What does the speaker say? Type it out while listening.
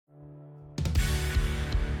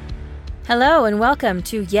Hello and welcome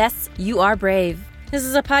to Yes, You Are Brave. This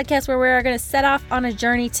is a podcast where we are going to set off on a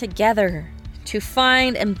journey together to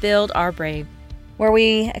find and build our brave, where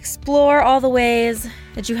we explore all the ways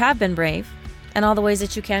that you have been brave and all the ways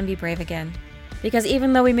that you can be brave again. Because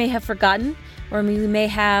even though we may have forgotten or we may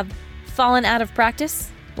have fallen out of practice,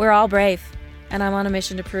 we're all brave. And I'm on a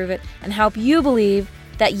mission to prove it and help you believe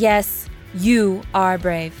that yes, you are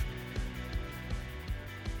brave.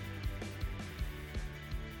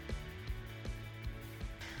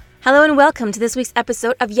 Hello and welcome to this week's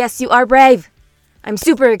episode of Yes, You Are Brave. I'm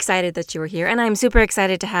super excited that you are here, and I'm super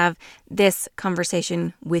excited to have this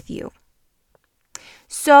conversation with you.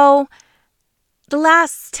 So, the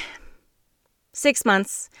last 6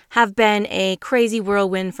 months have been a crazy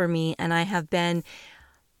whirlwind for me, and I have been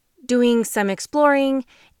doing some exploring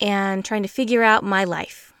and trying to figure out my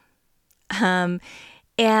life. And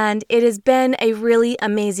it has been a really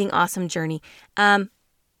amazing, awesome journey.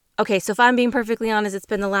 Okay, so if I'm being perfectly honest, it's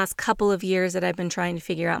been the last couple of years that I've been trying to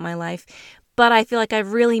figure out my life. But I feel like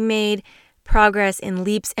I've really made progress in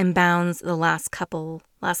leaps and bounds the last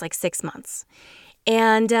 6 months.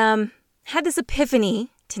 And had this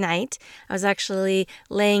epiphany tonight. I was actually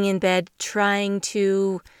laying in bed trying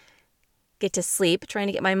to get to sleep, trying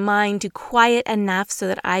to get my mind to quiet enough so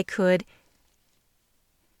that I could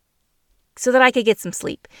get some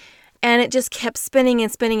sleep. And it just kept spinning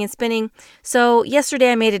and spinning and spinning. So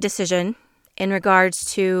yesterday I made a decision in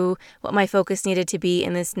regards to what my focus needed to be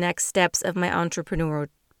in this next steps of my entrepreneurial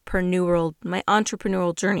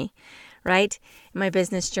journey, right? My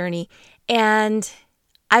business journey. And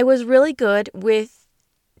I was really good with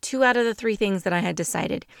 2 out of the 3 things that I had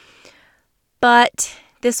decided. But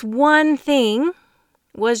this one thing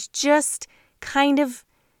was just kind of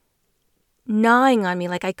gnawing on me,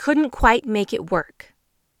 like I couldn't quite make it work.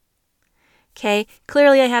 Okay,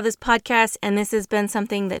 clearly I have this podcast and this has been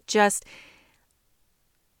something that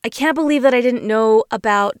I can't believe that I didn't know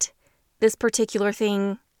about this particular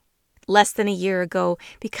thing less than a year ago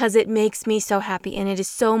because it makes me so happy and it is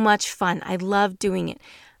so much fun. I love doing it.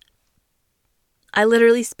 I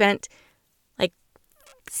literally spent like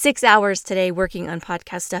 6 hours today working on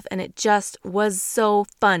podcast stuff and it just was so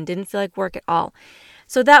fun. Didn't feel like work at all.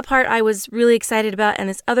 So that part I was really excited about, and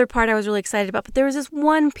this other part I was really excited about. But there was this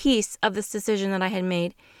one piece of this decision that I had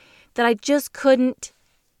made that I just couldn't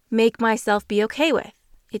make myself be okay with.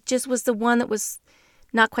 It just was the one that was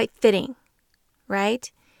not quite fitting,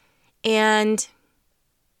 right? And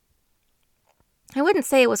I wouldn't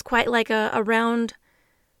say it was quite like a round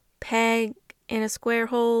peg in a square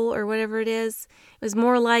hole or whatever it is. It was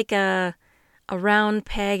more like a round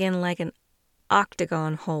peg in like an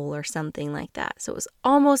octagon hole or something like that. So it was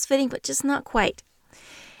almost fitting, but just not quite.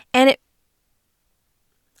 And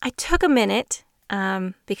I took a minute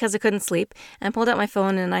because I couldn't sleep, and I pulled out my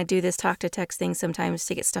phone, and I do this talk to text thing sometimes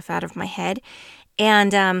to get stuff out of my head,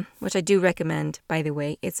 and which I do recommend, by the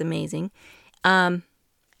way. It's amazing. And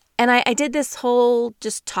I did this whole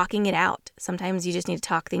just talking it out. Sometimes you just need to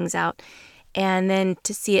talk things out, and then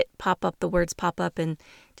to see it pop up, the words pop up, and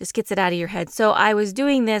just gets it out of your head. So I was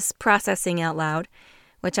doing this processing out loud,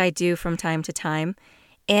 which I do from time to time,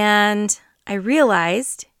 and I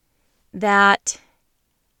realized that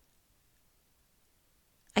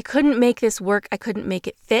I couldn't make this work. I couldn't make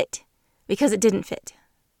it fit because it didn't fit.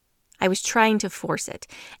 I was trying to force it.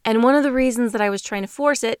 And one of the reasons that I was trying to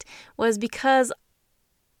force it was because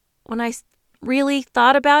when I really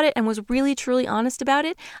thought about it and was really truly honest about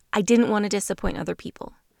it, I didn't want to disappoint other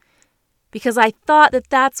people. Because I thought that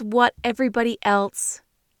that's what everybody else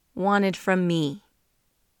wanted from me.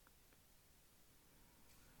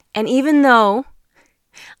 And even though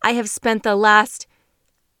I have spent the last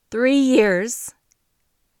 3 years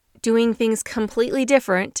doing things completely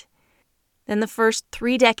different than the first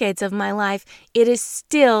 3 decades of my life, it is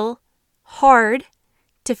still hard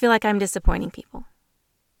to feel like I'm disappointing people.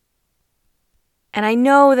 And I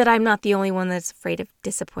know that I'm not the only one that's afraid of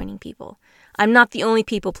disappointing people. I'm not the only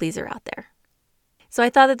people pleaser out there. So I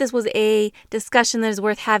thought that this was a discussion that is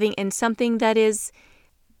worth having and something that it's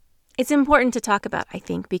important to talk about, I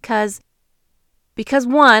think, because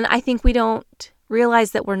one, I think we don't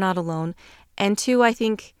realize that we're not alone. And 2, I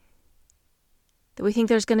think that we think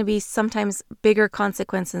there's going to be sometimes bigger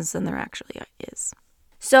consequences than there actually is.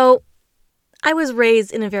 So I was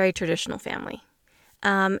raised in a very traditional family.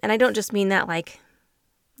 And I don't just mean that like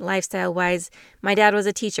lifestyle-wise. My dad was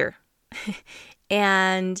a teacher.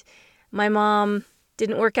 And my mom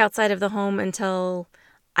didn't work outside of the home until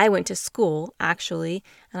I went to school, actually.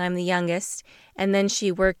 And I'm the youngest. And then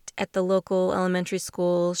she worked at the local elementary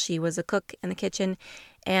school. She was a cook in the kitchen.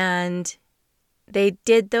 And they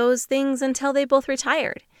did those things until they both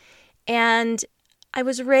retired. And I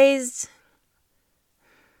was raised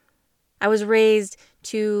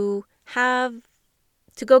to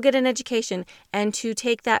go get an education and to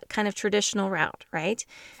take that kind of traditional route, right?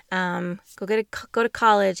 Go to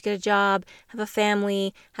college, get a job, have a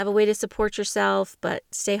family, have a way to support yourself, but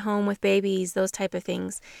stay home with babies, those type of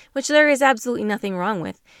things, which there is absolutely nothing wrong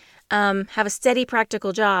with. Have a steady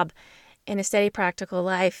practical job and a steady practical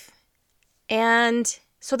life. And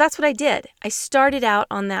so that's what I did. I started out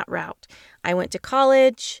on that route. I went to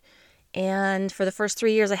college, and for the first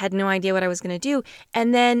 3 years, I had no idea what I was going to do.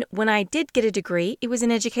 And then when I did get a degree, it was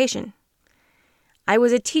in education. I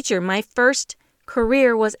was a teacher. My first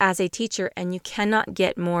career was as a teacher, and you cannot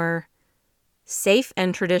get more safe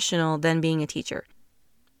and traditional than being a teacher.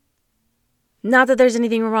 Not that there's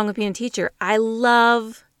anything wrong with being a teacher. I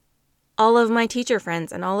love all of my teacher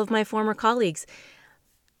friends and all of my former colleagues.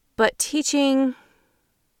 But teaching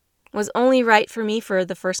was only right for me for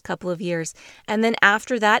the first couple of years. And then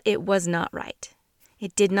after that, it was not right.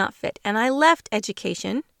 It did not fit. And I left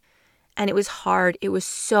education, and it was hard. It was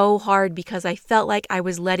so hard because I felt like I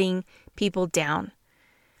was letting people down.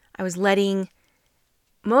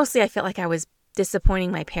 Mostly I felt like I was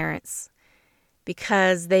disappointing my parents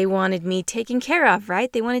because they wanted me taken care of,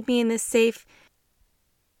 right? They wanted me in this safe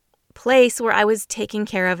place where I was taken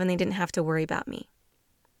care of and they didn't have to worry about me.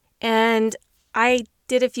 And I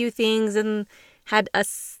did a few things and had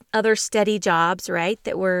other steady jobs, right,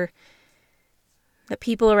 that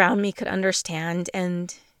people around me could understand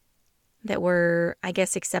and that were, I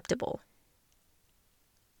guess, acceptable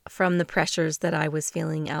from the pressures that I was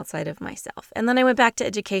feeling outside of myself. And then I went back to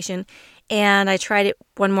education and I tried it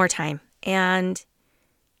one more time and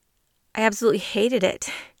I absolutely hated it.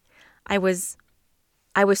 I was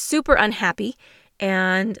super unhappy,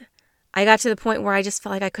 and I got to the point where I just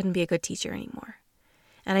felt like I couldn't be a good teacher anymore.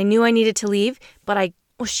 And I knew I needed to leave, but I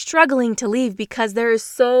was struggling to leave because there's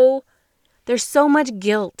so much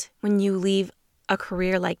guilt when you leave a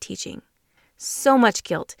career like teaching. So much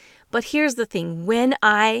guilt. But here's the thing. When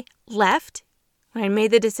I left, when I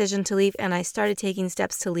made the decision to leave and I started taking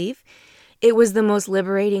steps to leave, it was the most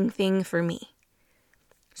liberating thing for me.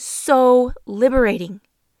 So liberating,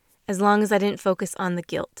 as long as I didn't focus on the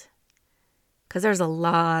guilt. Because there's a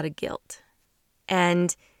lot of guilt.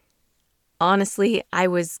 And honestly, I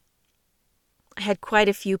had quite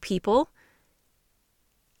a few people,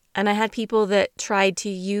 and I had people that tried to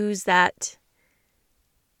use that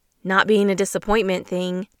not being a disappointment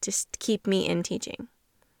thing to keep me in teaching.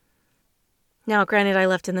 Now, granted, I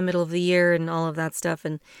left in the middle of the year and all of that stuff,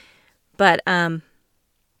 but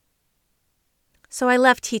so I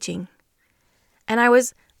left teaching, and I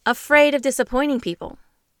was afraid of disappointing people.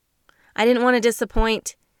 I didn't want to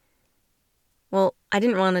disappoint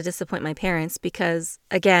my parents because,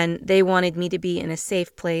 again, they wanted me to be in a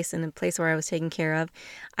safe place and a place where I was taken care of.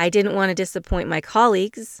 I didn't want to disappoint my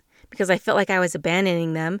colleagues because I felt like I was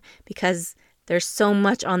abandoning them because there's so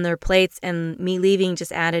much on their plates and me leaving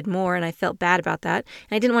just added more, and I felt bad about that.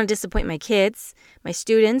 And I didn't want to disappoint my kids, my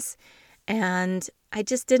students, and I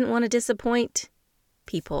just didn't want to disappoint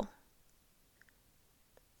people.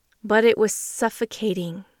 But it was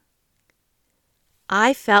suffocating.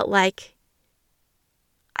 I felt like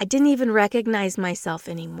I didn't even recognize myself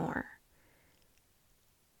anymore.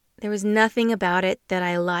 There was nothing about it that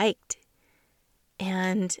I liked.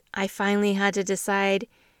 And I finally had to decide,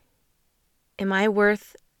 am I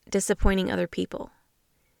worth disappointing other people?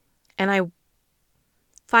 And I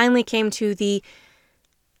finally came to the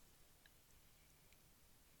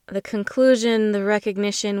conclusion, the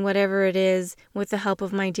recognition, whatever it is, with the help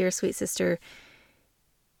of my dear sweet sister,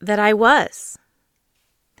 that I was.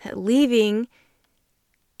 That leaving,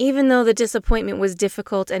 even though the disappointment was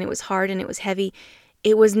difficult and it was hard and it was heavy,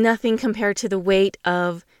 it was nothing compared to the weight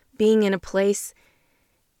of being in a place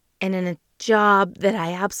and in a job that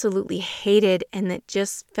I absolutely hated and that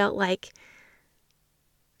just felt like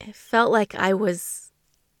I was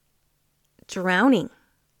drowning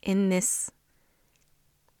in this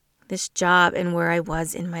job and where I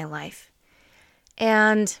was in my life.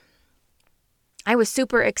 And I was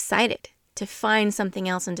super excited to find something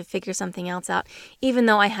else and to figure something else out, even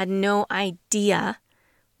though I had no idea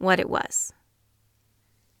what it was.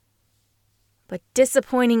 But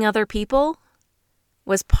disappointing other people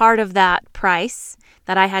was part of that price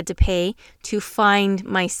that I had to pay to find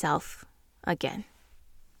myself again.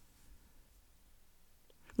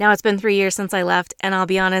 Now it's been 3 years since I left, and I'll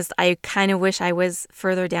be honest, I kind of wish I was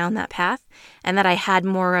further down that path and that I had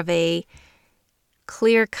more of a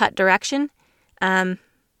clear-cut direction.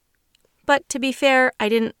 But to be fair, I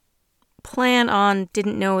didn't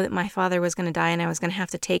know that my father was going to die and I was going to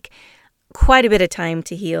have to take quite a bit of time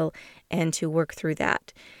to heal and to work through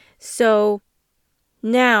that. So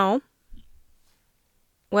now,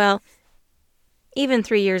 well, even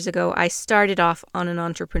 3 years ago, I started off on an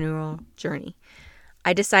entrepreneurial journey.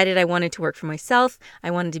 I decided I wanted to work for myself.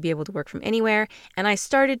 I wanted to be able to work from anywhere. And I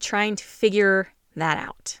started trying to figure that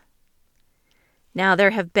out. Now, there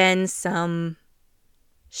have been some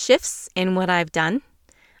shifts in what I've done.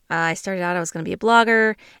 I started out, I was going to be a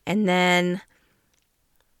blogger. And then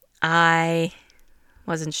I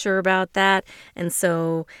wasn't sure about that. And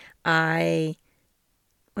so I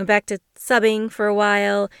went back to subbing for a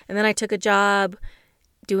while. And then I took a job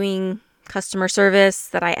doing customer service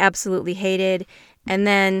that I absolutely hated. And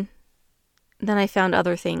then I found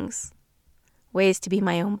other things, ways to be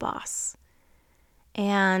my own boss.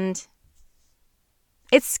 And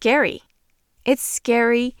it's scary. It's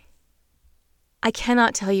scary. I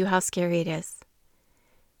cannot tell you how scary it is.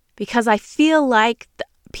 Because I feel like the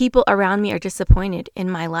people around me are disappointed in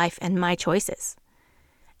my life and my choices.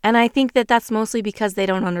 And I think that that's mostly because they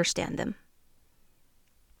don't understand them.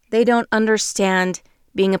 They don't understand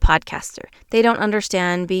being a podcaster. They don't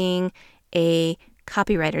understand being a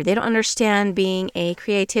copywriter. They don't understand being a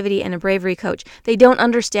creativity and a bravery coach. They don't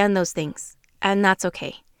understand those things, and that's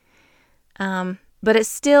okay. But it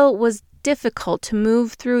still was difficult to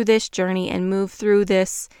move through this journey and move through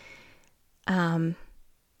this, move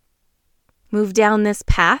down this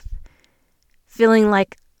path, feeling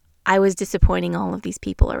like I was disappointing all of these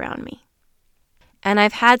people around me. And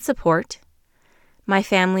I've had support. My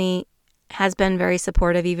family has been very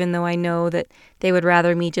supportive, even though I know that they would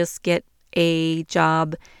rather me just get a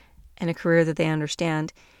job and a career that they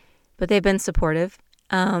understand. But they've been supportive.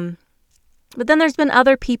 But then there's been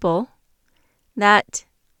other people that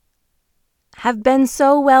have been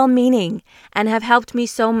so well-meaning and have helped me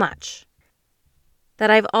so much that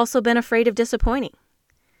I've also been afraid of disappointing.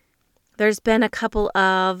 There's been a couple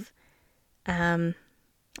of, I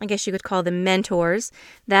guess you could call them mentors,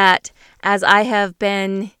 that as I have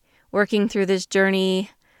been working through this journey,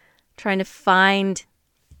 trying to find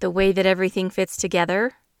the way that everything fits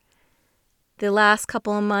together, the last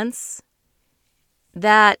couple of months,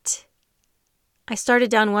 that I started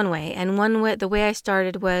down one way, and the way I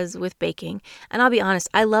started was with baking. And I'll be honest,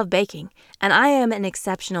 I love baking, and I am an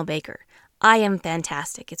exceptional baker. I am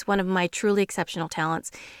fantastic. It's one of my truly exceptional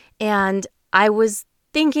talents. And I was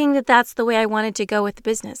thinking that that's the way I wanted to go with the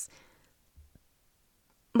business.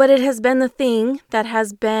 But it has been the thing that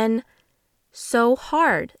has been so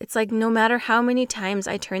hard. It's like no matter how many times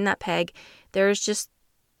I turn that peg, there's just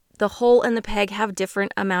the hole and the peg have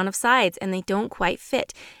different amount of sides and they don't quite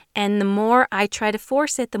fit. And the more I try to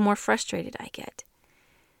force it, the more frustrated I get.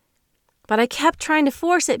 But I kept trying to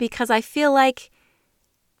force it because I feel like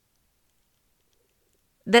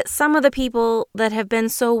that some of the people that have been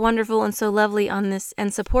so wonderful and so lovely on this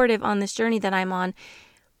and supportive on this journey that I'm on,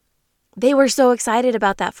 they were so excited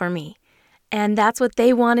about that for me. And that's what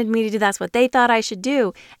they wanted me to do. That's what they thought I should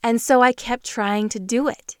do. And so I kept trying to do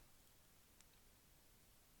it.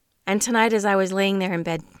 And tonight, as I was laying there in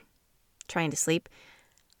bed trying to sleep,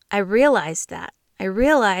 I realized that. I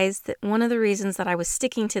realized that one of the reasons that I was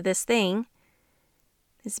sticking to this thing,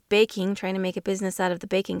 this baking, trying to make a business out of the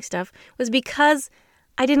baking stuff, was because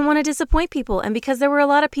I didn't want to disappoint people and because there were a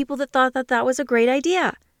lot of people that thought that that was a great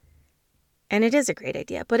idea. And it is a great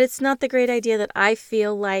idea, but it's not the great idea that I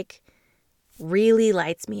feel like really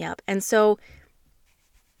lights me up. And so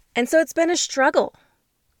it's been a struggle.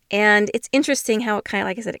 And it's interesting how it kind of,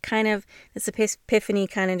 like I said, this epiphany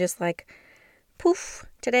kind of just like poof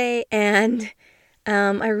today. And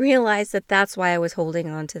I realized that that's why I was holding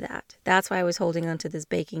on to that. That's why I was holding on to this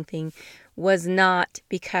baking thing, was not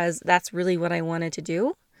because that's really what I wanted to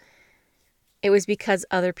do. It was because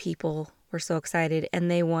other people were so excited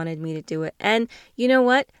and they wanted me to do it. And you know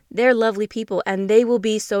what? They're lovely people and they will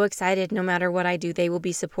be so excited no matter what I do. They will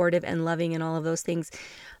be supportive and loving and all of those things.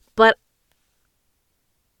 But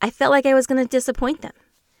I felt like I was going to disappoint them.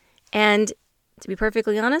 And to be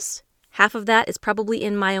perfectly honest, half of that is probably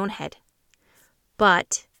in my own head.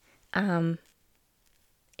 But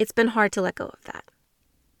it's been hard to let go of that.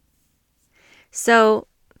 So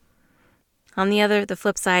on the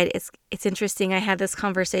flip side, it's interesting. I had this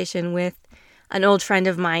conversation with an old friend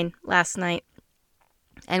of mine last night.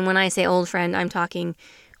 And when I say old friend, I'm talking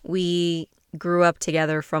we grew up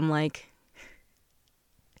together from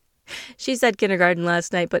she said kindergarten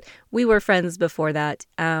last night, but we were friends before that.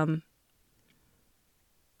 We're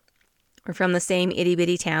from the same itty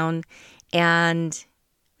bitty town, and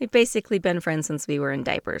we've basically been friends since we were in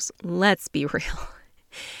diapers. Let's be real.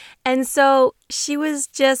 And so she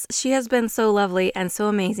has been so lovely and so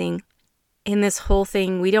amazing in this whole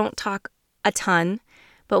thing. We don't talk a ton,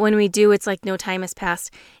 but when we do, it's like no time has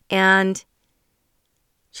passed. And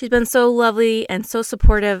she's been so lovely and so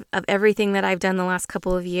supportive of everything that I've done the last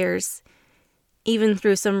couple of years, even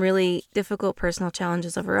through some really difficult personal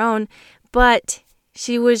challenges of her own. But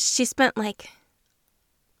she spent like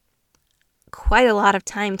quite a lot of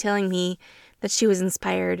time telling me that she was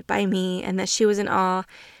inspired by me and that she was in awe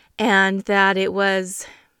and that it was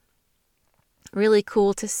really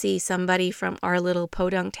cool to see somebody from our little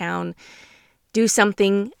podunk town do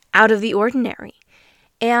something out of the ordinary.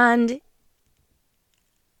 And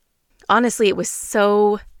honestly, it was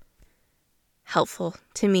so helpful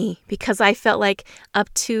to me because I felt like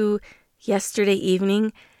up to yesterday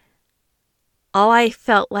evening, all I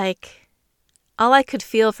could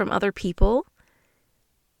feel from other people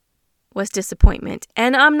was disappointment.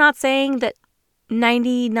 And I'm not saying that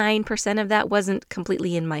 99% of that wasn't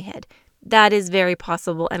completely in my head. That is very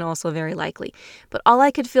possible and also very likely. But all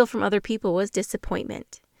I could feel from other people was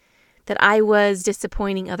disappointment. That I was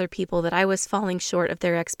disappointing other people, that I was falling short of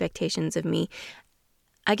their expectations of me.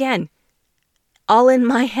 Again, all in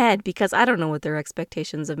my head because I don't know what their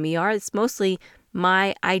expectations of me are. It's mostly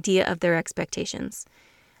my idea of their expectations.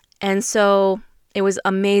 And so it was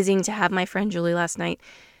amazing to have my friend Julie last night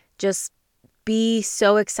just be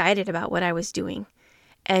so excited about what I was doing.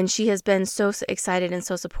 And she has been so excited and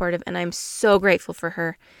so supportive. And I'm so grateful for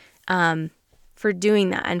her for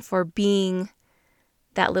doing that and for being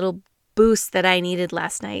that little boost that I needed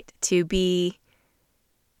last night to be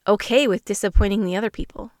okay with disappointing the other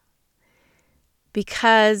people.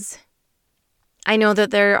 Because I know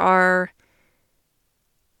that there are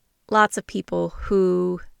lots of people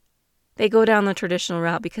who they go down the traditional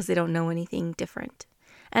route because they don't know anything different.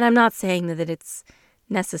 And I'm not saying that it's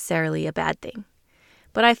necessarily a bad thing.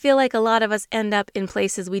 But I feel like a lot of us end up in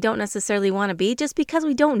places we don't necessarily want to be just because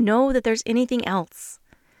we don't know that there's anything else.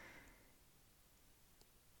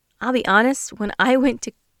 I'll be honest, when I went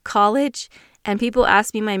to college and people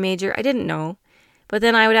asked me my major, I didn't know. But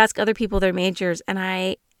then I would ask other people their majors and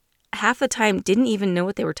I half the time didn't even know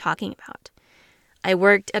what they were talking about. I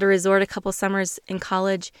worked at a resort a couple summers in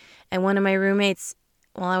college, and one of my roommates,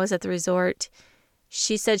 while I was at the resort,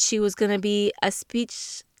 she said she was going to be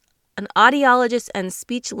an audiologist and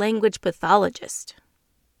speech language pathologist.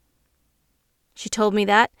 She told me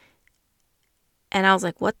that, and I was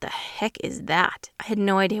like, what the heck is that? I had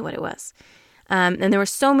no idea what it was. And there were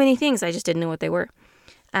so many things, I just didn't know what they were.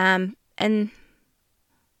 And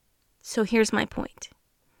so here's my point.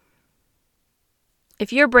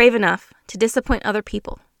 If you're brave enough to disappoint other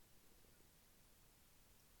people,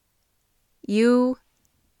 you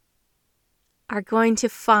are going to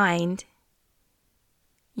find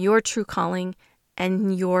your true calling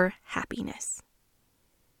and your happiness.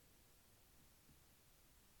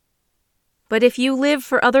 But if you live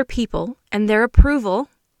for other people and their approval,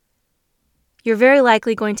 you're very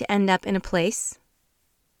likely going to end up in a place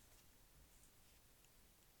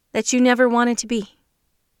that you never wanted to be.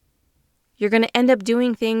 You're going to end up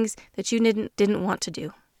doing things that you didn't want to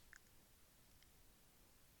do.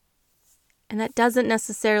 And that doesn't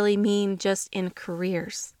necessarily mean just in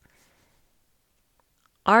careers.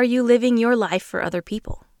 Are you living your life for other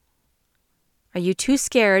people? Are you too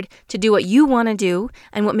scared to do what you want to do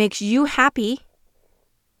and what makes you happy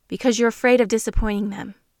because you're afraid of disappointing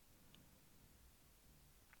them?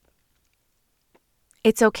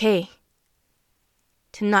 It's okay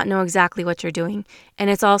to not know exactly what you're doing, and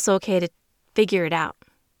it's also okay to figure it out.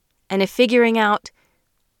 And if figuring out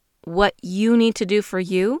what you need to do for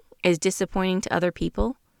you is disappointing to other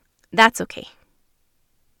people, that's okay.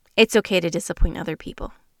 It's okay to disappoint other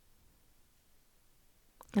people.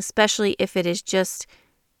 Especially if it is just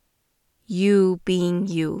you being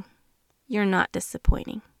you. You're not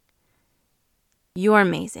disappointing. You're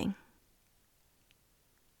amazing.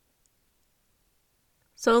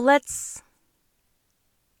 So let's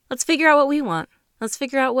figure out what we want. Let's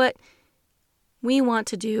figure out what we want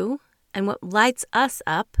to do and what lights us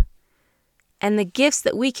up and the gifts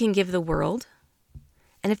that we can give the world.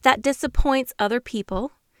 And if that disappoints other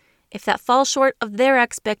people, if that falls short of their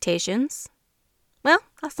expectations, well,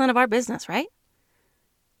 that's none of our business, right?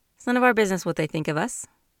 It's none of our business what they think of us.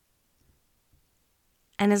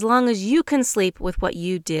 And as long as you can sleep with what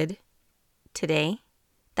you did today,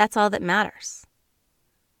 that's all that matters.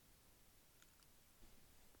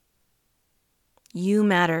 You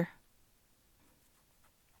matter.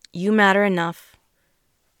 You matter enough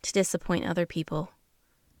to disappoint other people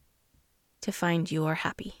to find you are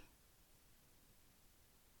happy.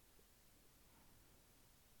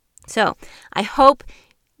 So, I hope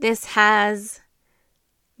this has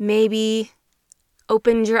maybe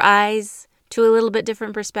opened your eyes to a little bit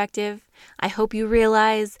different perspective. I hope you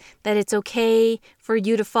realize that it's okay for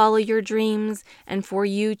you to follow your dreams and for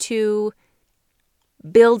you to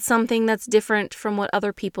build something that's different from what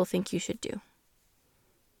other people think you should do.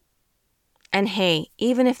 And hey,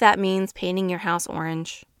 even if that means painting your house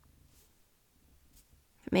orange,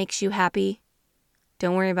 if it makes you happy,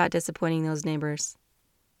 don't worry about disappointing those neighbors.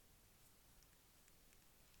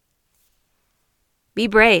 Be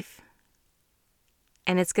brave.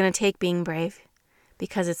 And it's going to take being brave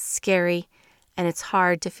because it's scary and it's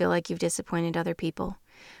hard to feel like you've disappointed other people.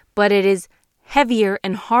 But it is heavier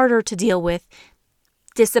and harder to deal with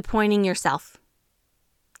disappointing yourself.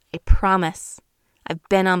 I promise. I've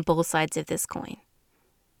been on both sides of this coin.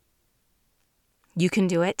 You can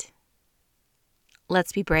do it.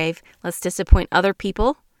 Let's be brave. Let's disappoint other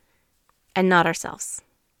people and not ourselves.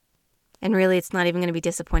 And really, it's not even going to be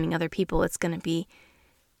disappointing other people. It's going to be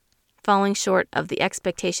falling short of the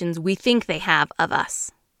expectations we think they have of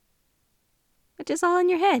us, which is all in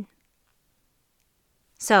your head.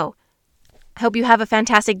 So, I hope you have a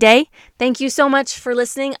fantastic day. Thank you so much for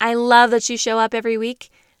listening. I love that you show up every week.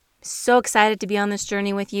 So excited to be on this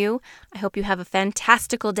journey with you. I hope you have a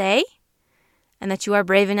fantastical day and that you are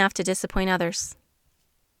brave enough to disappoint others.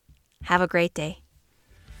 Have a great day.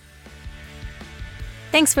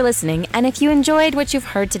 Thanks for listening, and if you enjoyed what you've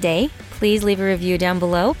heard today, please leave a review down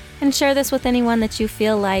below and share this with anyone that you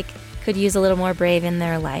feel like could use a little more brave in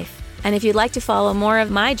their life. And if you'd like to follow more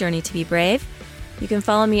of my journey to be brave, you can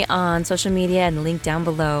follow me on social media and the link down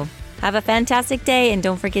below. Have a fantastic day, and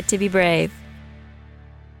don't forget to be brave.